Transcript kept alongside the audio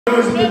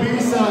Goes to the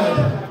B-side.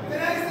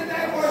 Today's the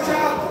day,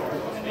 porkchop.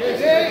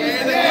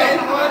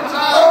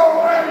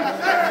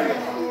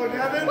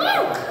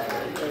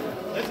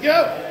 Let's go.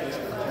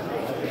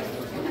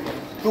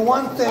 The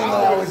one thing that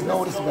I always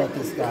notice about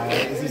this guy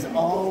is he's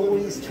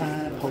always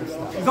trying to post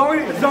up. He's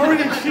already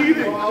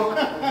cheating.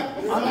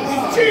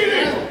 He's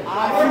cheating.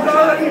 He's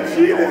already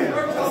cheating.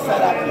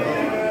 Set up.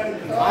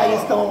 I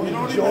just don't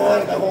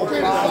enjoy the whole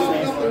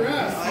process.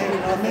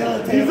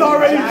 He's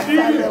already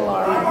cheating.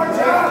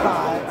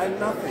 I'm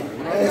nothing.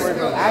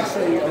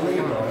 Actually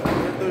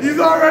illegal. He's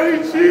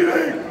already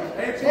cheating.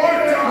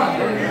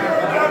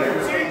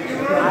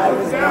 I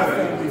was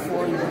nothing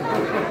before you.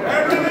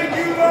 Everything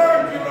you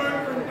learned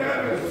from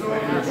Devon. So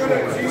you're good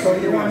at cheating. So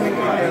you want me to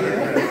come here?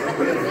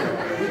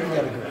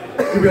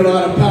 Could be a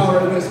lot of power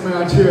in this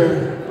match here.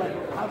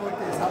 How about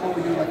this? How about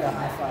we do like a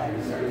high five?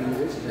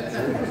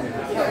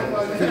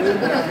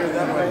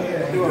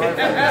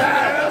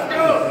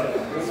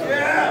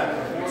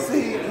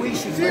 See, we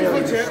should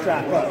really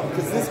strap up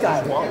because this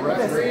guy won't.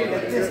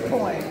 At this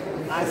point,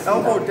 I see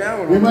elbow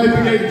down. We might be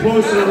getting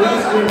close to the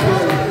rest grip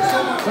here.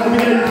 Might be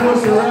getting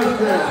close to the rest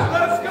grip.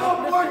 Let's go,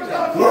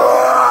 porkchop.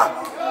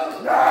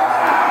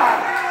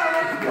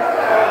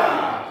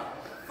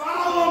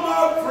 Follow him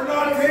up for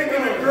not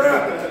taking a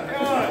grip.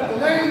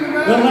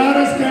 The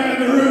loudest guy in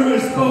the room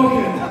has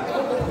spoken.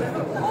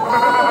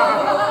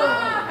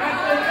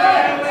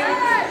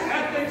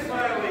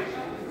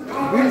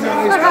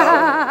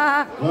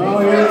 Well,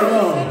 here we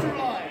go.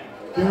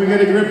 Can we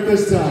get a grip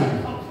this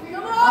time?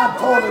 I'm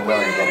totally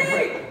willing to get a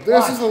grip.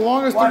 This is the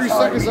longest 30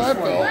 seconds I've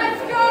felt.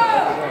 Let's go!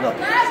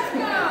 Let's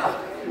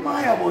go!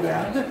 My elbow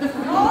down. You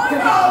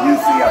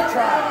see I'm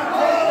trying.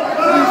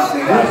 You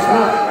see I'm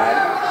trying, right?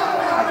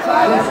 I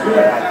tried every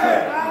way I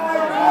could.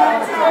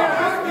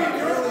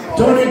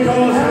 Tony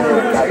calls for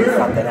a Tell rest you grip.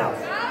 something else.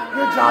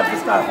 Your job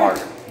just got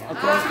harder,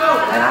 okay?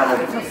 And I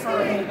would prefer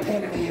him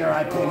pin me or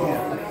I pin him.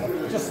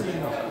 Just so you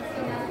know.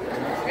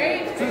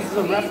 This is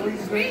the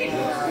referee's ring.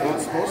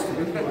 It's supposed to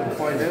be.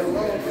 Find out.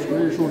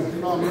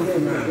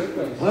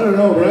 I don't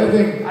know, but I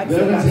think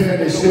Devon's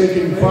hand is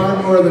shaking far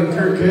more than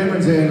Kirk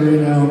Cameron's hand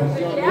right now.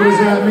 What does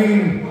that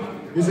mean?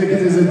 Is it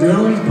because his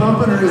adrenaline's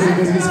pumping or is it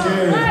because he's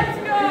scared? Let's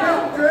go!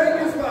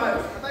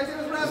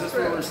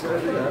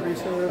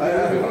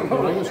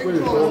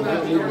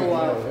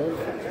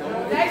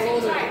 Nice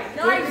and tight.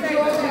 Nice and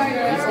tight.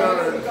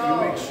 You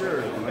make sure.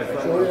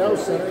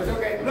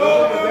 No,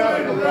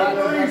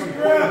 referee's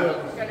grip.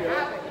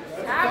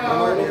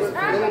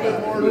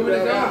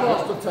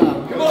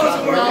 Come on,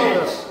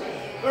 boys.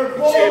 They're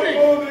both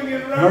moving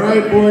in All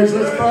right, boys,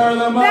 let's fire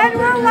them up. Then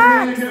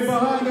relax. Get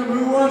behind them.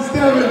 Who wants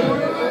Devon?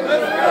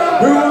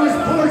 Who wants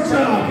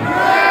porkchop?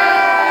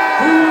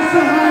 Who wants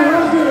the high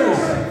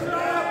rockers?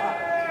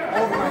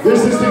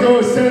 This is to go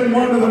send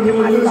one of them to the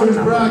loser's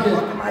bracket.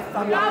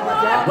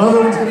 Another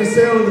one's going to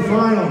sail to the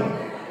final.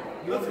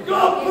 Let's go,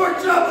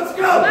 porkchop. Let's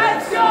go.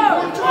 Let's go!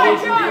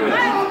 Porkchop,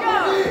 let's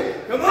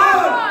go! Come on.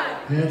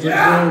 Hands up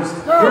first.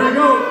 Here we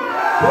go.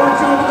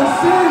 Porkchop with the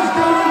surge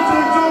going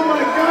towards, oh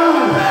my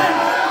God.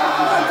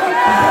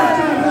 Porkchop hang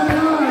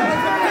on.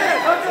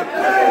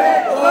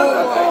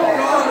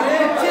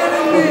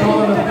 We're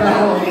calling a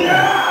foul.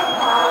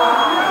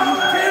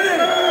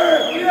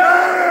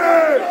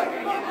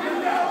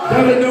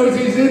 Devon knows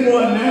he's in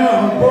one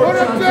now.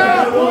 Porkchop's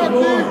got one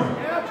more.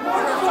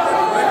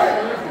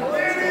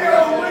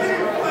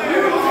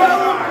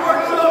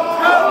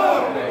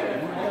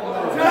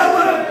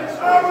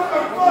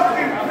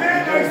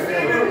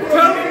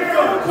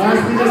 As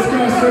we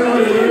discussed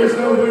earlier, there is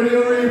no video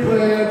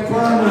replay at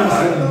farm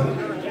wrestling.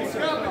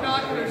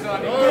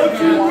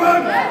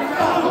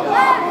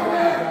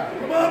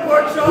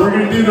 We're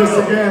going to do this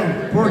again.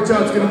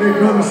 Porkchop's going to make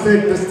no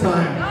mistake this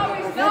time.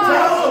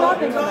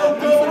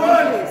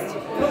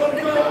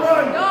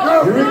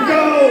 Here we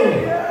go!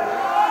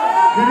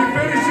 Can you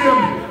finish him?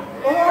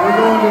 We're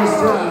going to a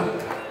strap.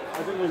 I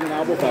think there's an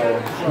elbow power.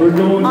 We're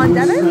going On to a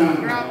Devon?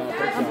 strap.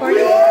 On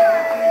party?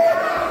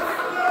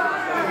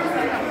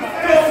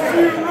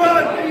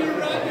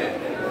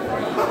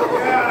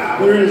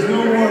 There is no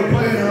more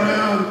playing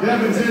around.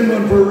 Devon's in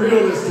one for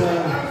real this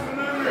time.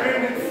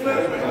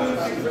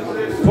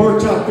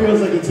 Porkchop feels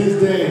like it's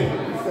his day.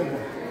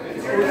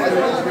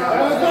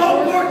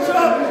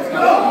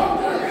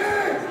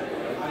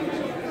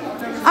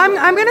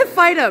 I'm gonna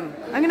fight him.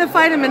 I'm gonna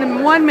fight him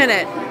in 1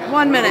 minute.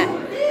 1 minute.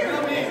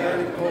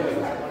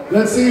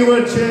 Let's see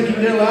what chant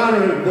can get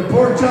louder. The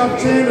porkchop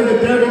chant or the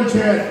Devon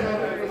chant?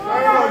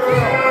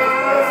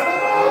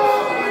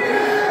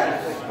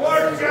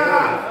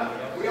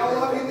 We all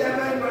love you,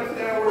 Devon, but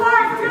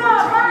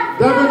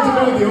Devon's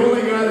about the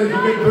only guy that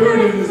can get booed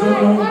in his own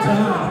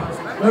hometown.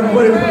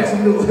 Everybody wants him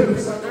to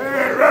lose.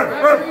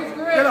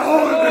 get a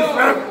hold of this,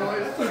 man.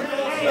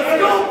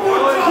 Let's go,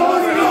 porkchop.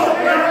 Let's go.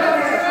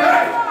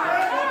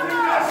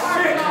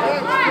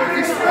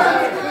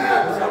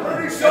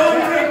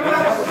 Don't take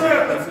that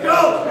strip. Let's go.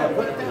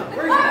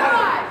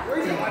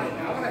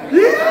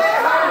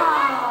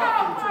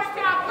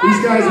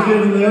 These guys are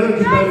giving the other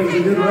competitors a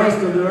good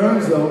rest of their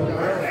arms, though.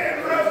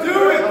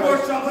 Do it,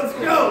 porkchop. Let's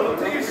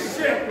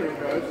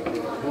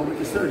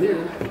start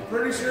here.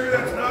 Pretty sure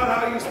that's not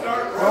how you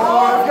start.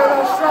 Oh, let's get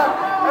that strap.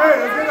 Hey,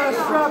 let's get that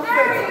strap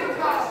fixed.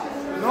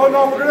 No,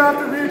 we're gonna have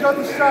to readjust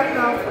the strap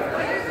now.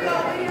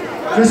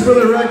 Just for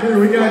the record,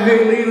 we got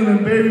Nate Leland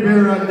and Baby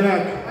Bear on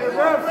deck. Hey,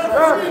 ref.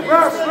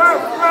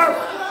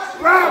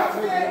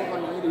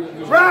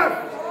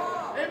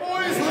 Hey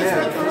boys, let's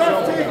let the ref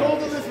take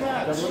hold of this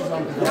match.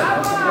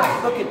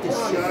 Look at this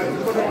shit.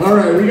 All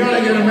right, we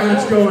gotta get a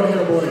match going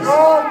here, boys.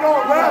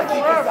 No, ref.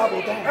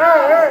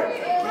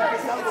 Hey.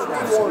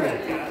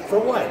 For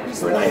what?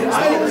 For I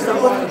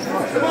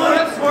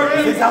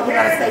his elbow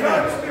gotta stay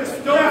down.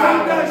 Don't do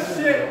that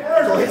shit.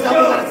 So his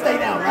elbow gotta stay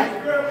down, right?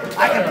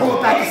 I can pull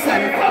it back to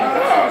center.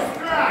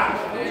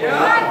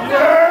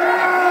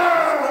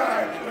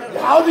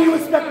 How do you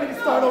expect me to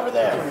start over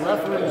there?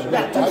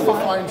 Yeah, that's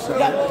fine.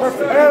 Yeah,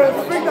 perfect.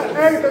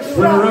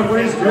 When the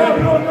referee's grip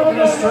and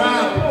a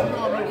strap.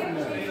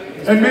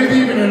 And maybe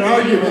even an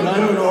argument, I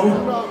don't know.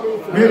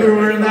 Maybe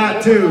we're in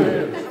that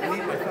too.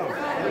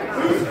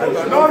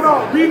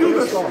 No, we do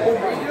this. All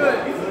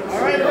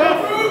right, ref.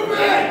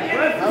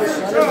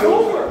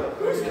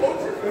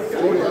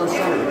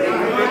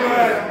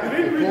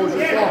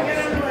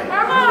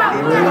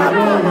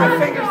 My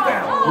fingers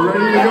down. We're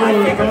ready to go.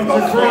 The thumbs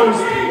are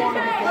closed.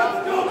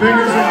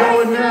 Fingers are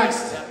going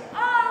next.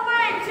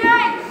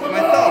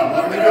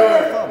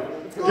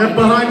 Get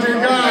behind your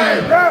guy.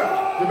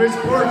 If it's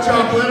pork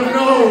chop, let him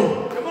know.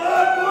 Come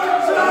on, pork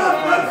chop.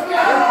 Let's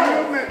go.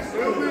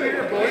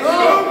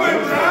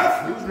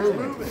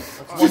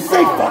 Just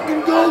say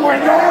fucking go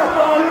right now.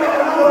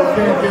 You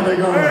can't get it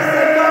going.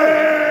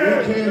 You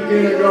can't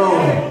get it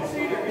going.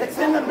 It's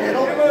in the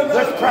middle.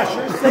 There's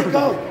pressure. Say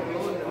go.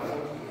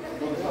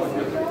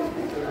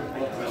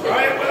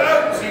 Try it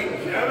without cheating,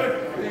 Devon.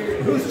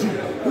 Who's cheating?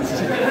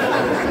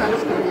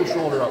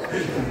 Shoulder up.